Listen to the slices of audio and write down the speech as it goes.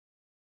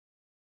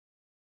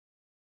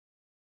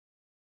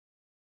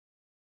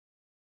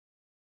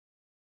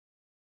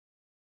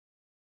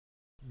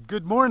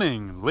Good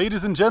morning,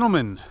 ladies and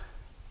gentlemen.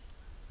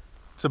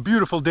 It's a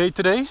beautiful day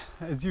today,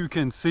 as you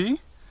can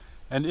see,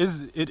 and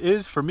it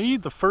is for me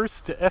the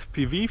first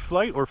FPV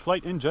flight or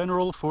flight in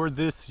general for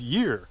this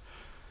year.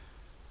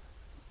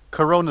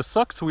 Corona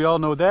sucks, we all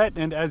know that,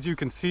 and as you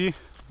can see,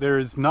 there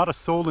is not a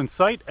soul in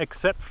sight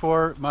except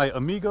for my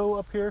amigo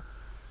up here,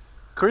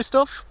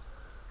 Christoph,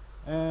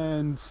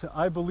 and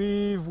I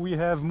believe we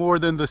have more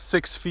than the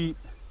 6 feet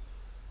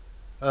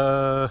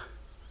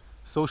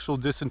social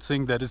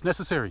distancing that is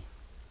necessary.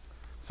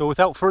 So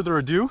without further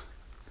ado,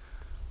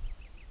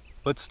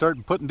 let's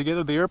start putting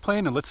together the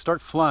airplane and let's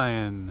start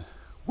flying.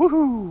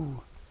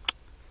 Woohoo!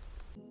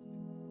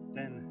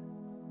 10.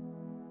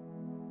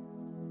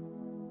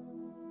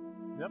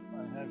 Yep,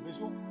 I have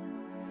visual.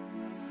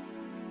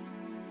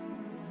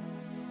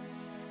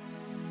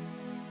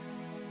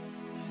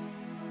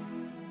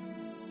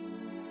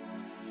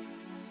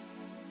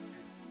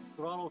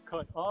 Throttle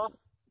cut off.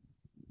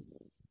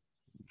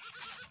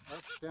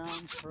 Up, down,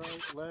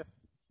 right, left.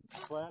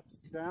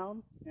 Flaps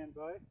down, stand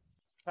by.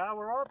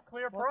 Power up,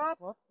 clear prop.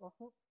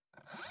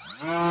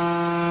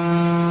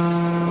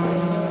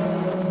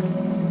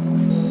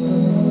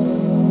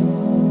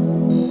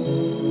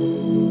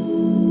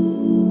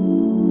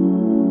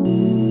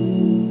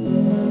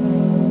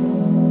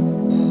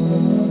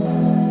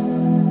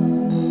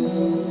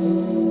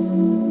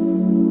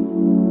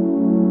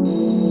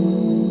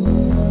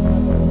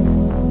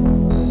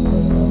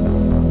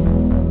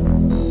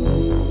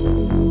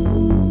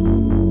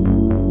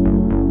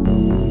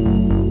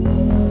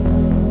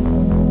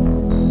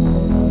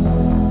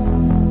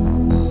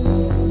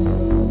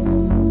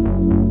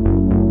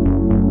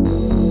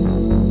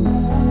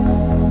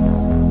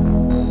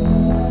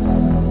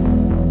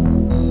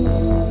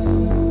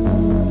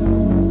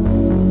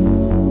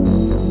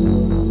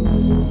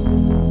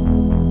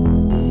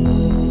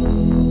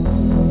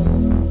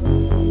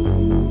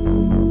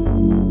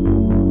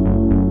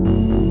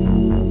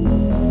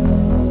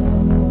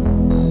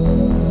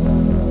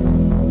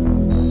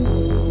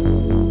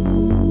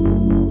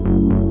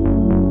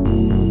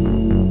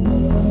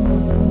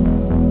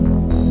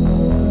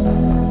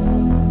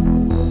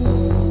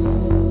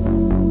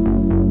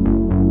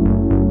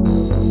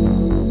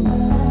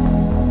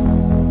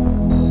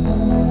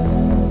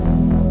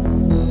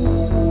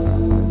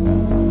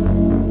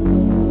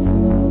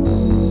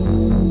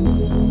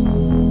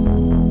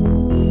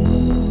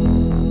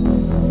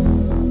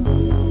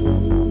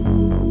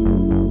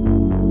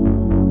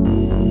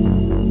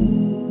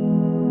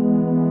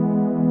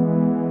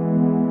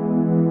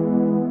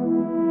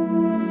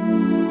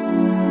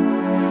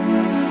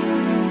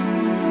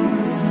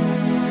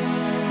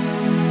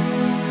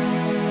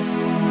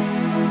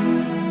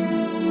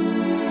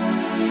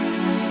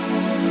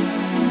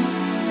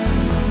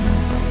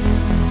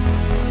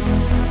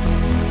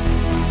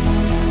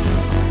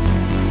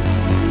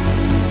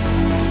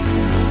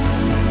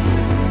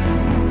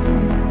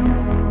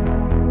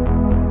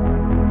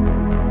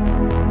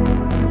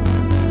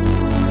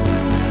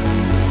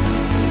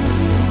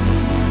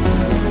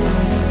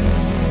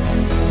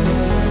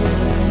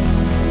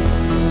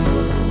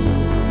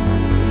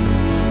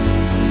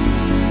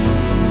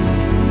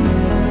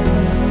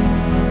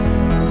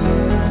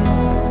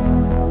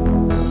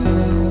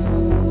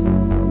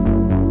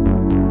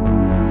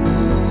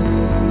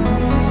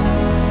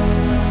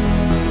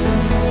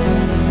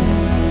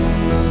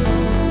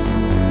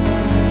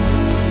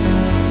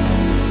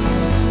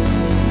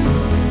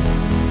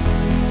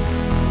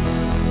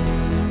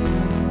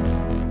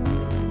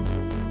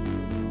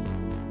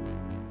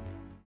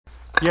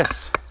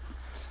 Yes,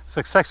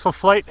 successful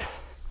flight,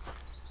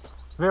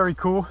 very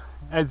cool,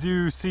 as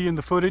you see in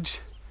the footage,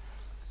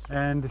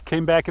 and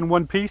came back in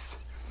one piece.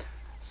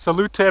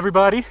 Salute to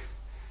everybody.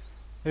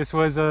 This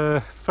was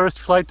a first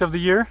flight of the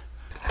year.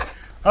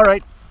 All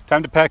right,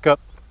 time to pack up.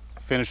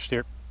 Finished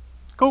here.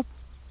 Cool,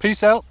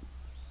 peace out.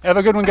 Have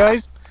a good one,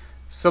 guys.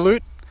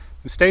 Salute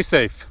and stay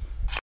safe.